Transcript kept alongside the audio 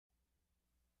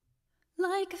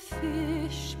Like a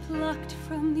fish plucked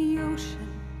from the ocean,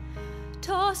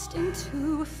 tossed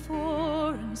into a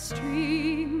foreign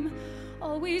stream.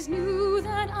 Always knew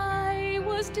that I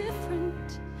was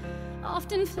different,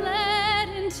 often fled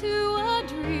into a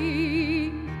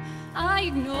dream. I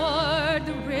ignored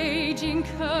the raging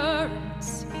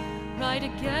currents, right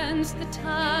against the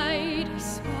tide I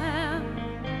swam.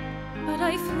 But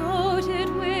I floated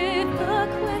with the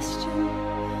question,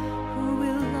 who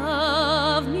will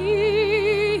love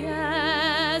me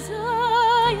as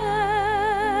I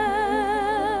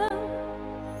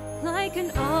am? Like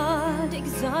an odd,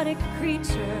 exotic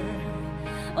creature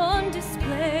on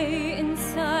display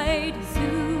inside a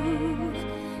zoo.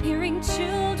 Hearing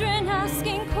children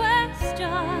asking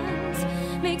questions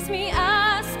makes me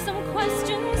ask some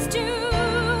questions too.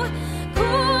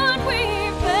 Could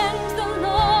we bend the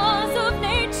laws of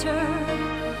nature?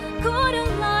 Could a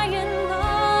lion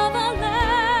love a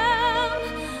lamb?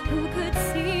 Who could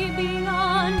see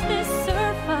beyond this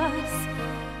surface?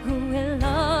 Who will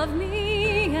love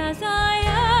me as I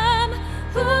am?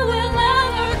 Who will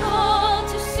ever call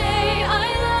to say I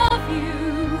love you?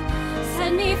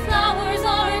 Send me flowers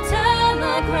or a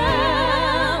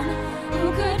telegram. Who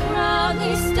could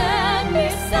proudly stand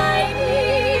beside me?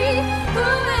 Who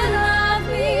will love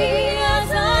me as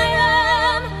I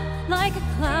am? Like a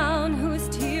clown whose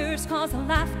tears cause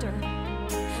laughter,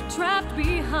 trapped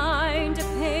behind a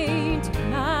painted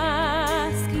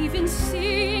mask. Even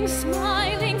seeing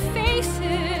smiling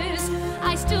faces,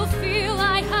 I still feel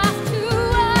I have to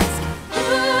ask, who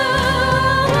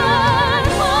would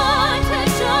want to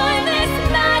join this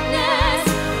madness?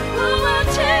 Who will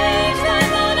change their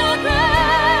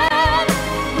monogram?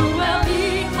 Who will be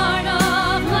part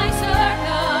of my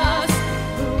circus?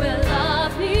 Who will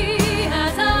love me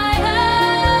as I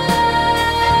am?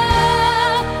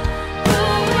 Who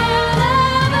will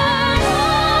ever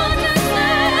want to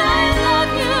say I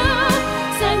love you?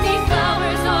 Send me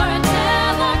flowers or a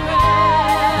telegram.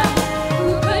 Who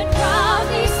could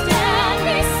proudly stand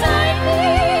beside me?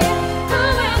 Who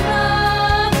will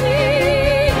love me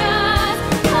as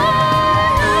I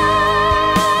am?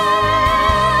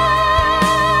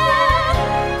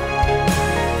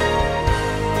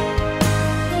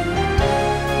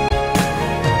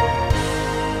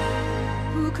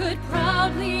 Who could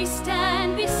proudly stand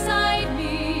beside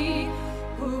me?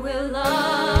 Who will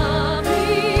love